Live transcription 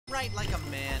Write like a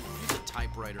man. Use a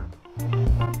typewriter. You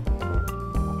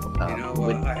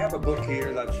know, I have a book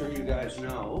here that I'm sure you guys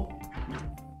know.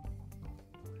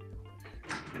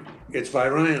 It's by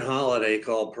Ryan Holiday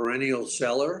called Perennial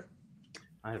Seller.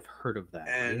 I've heard of that.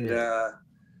 And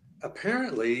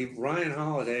apparently Ryan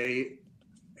Holiday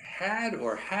had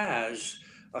or has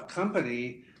a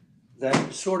company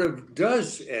that sort of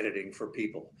does editing for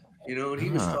people, you know, and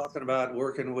he was talking about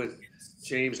working with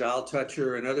James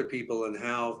Altucher and other people and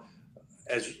how,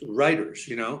 as writers,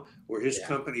 you know, where his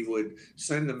company would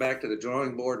send them back to the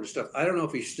drawing board and stuff. I don't know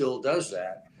if he still does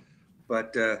that,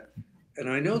 but, and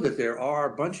I know that there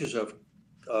are bunches of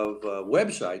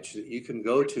websites that you can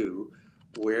go to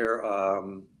where,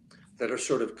 that are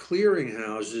sort of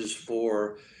clearinghouses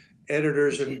for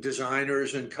editors and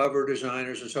designers and cover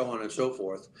designers and so on and so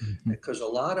forth. Because a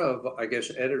lot of, I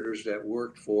guess, editors that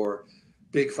worked for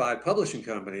big 5 publishing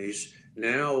companies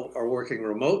now are working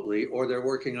remotely or they're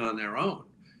working on their own,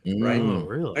 right? Oh,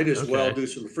 really? Might as well do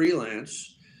some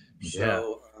freelance.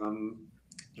 So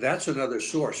that's another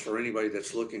source for anybody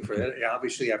that's looking for it.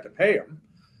 Obviously, you have to pay them.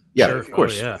 Yeah, of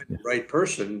course. The right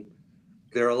person.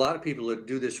 There are a lot of people that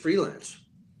do this freelance.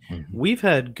 We've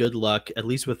had good luck, at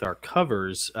least with our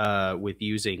covers, with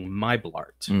using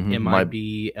MyBlart,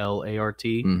 MyBlart,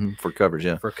 for covers.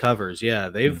 Yeah, for covers. Yeah,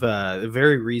 they've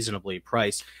very reasonably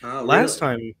priced. Last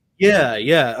time,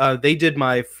 they did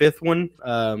my 5th one,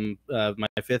 my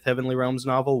 5th Heavenly Realms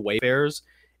novel, Wayfarers,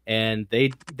 and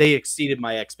they exceeded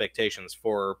my expectations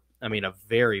for. I mean, a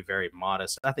very, very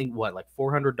modest. I think what, like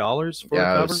 $400 for a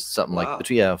cover? Something like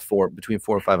between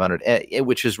 $400 and $500,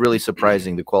 which is really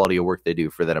surprising. The quality of work they do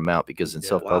for that amount, because in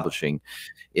self-publishing,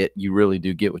 you really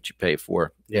do get what you pay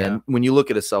for. And when you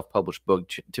look at a self-published book,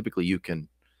 typically you can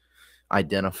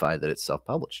identify that it's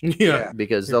self-published.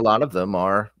 Because a lot of them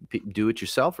are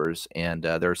do-it-yourselfers, and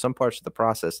there are some parts of the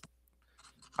process,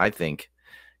 I think,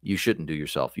 you shouldn't do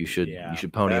yourself. You should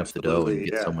pony up the dough and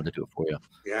get someone to do it for you.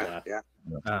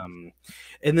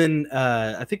 And then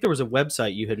I think there was a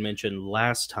website you had mentioned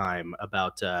last time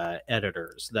about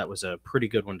editors. That was a pretty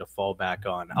good one to fall back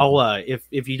on. I'll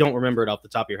if you don't remember it off the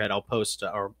top of your head, I'll post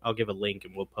or I'll give a link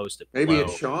and we'll post it below. Maybe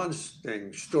it's Shawn's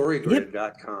thing,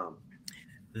 storygrid.com.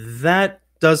 That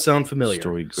does sound familiar.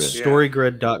 Storygrid.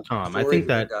 Storygrid.com. I think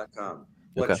that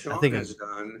what Shawn has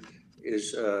done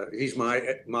is he's my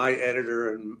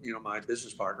editor and, you know, my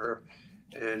business partner,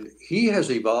 and he has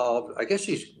evolved. I guess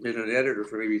he's been an editor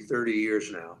for maybe 30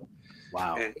 years now.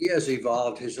 Wow. And he has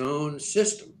evolved his own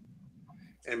system,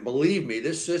 and believe me,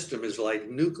 this system is like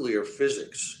nuclear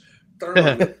physics.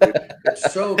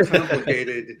 It's so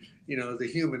complicated, you know, the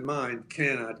human mind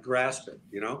cannot grasp it,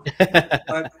 you know.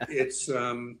 But it's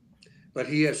but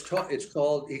he has taught,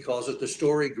 he calls it the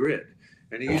story grid.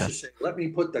 And he used to say, let me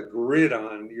put the grid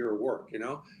on your work, you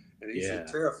know, and he used to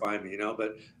terrify me, you know,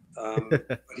 but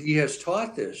he has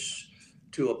taught this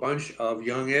to a bunch of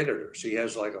young editors. He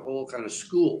has like a whole kind of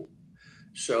school.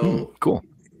 So cool.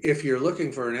 If you're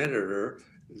looking for an editor,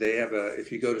 they have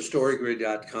if you go to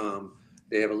storygrid.com,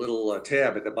 they have a little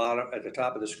tab at the bottom, at the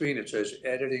top of the screen. It says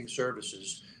editing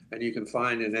services, and you can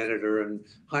find an editor and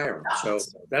hire them. So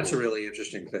that's a really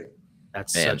interesting thing.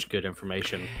 That's such good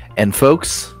information. And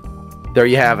folks, there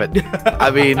you have it. I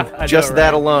mean, just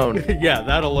that alone.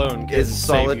 That alone is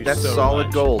solid. That's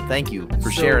solid gold. Thank you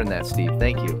for sharing that, Steve.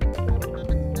 Thank you.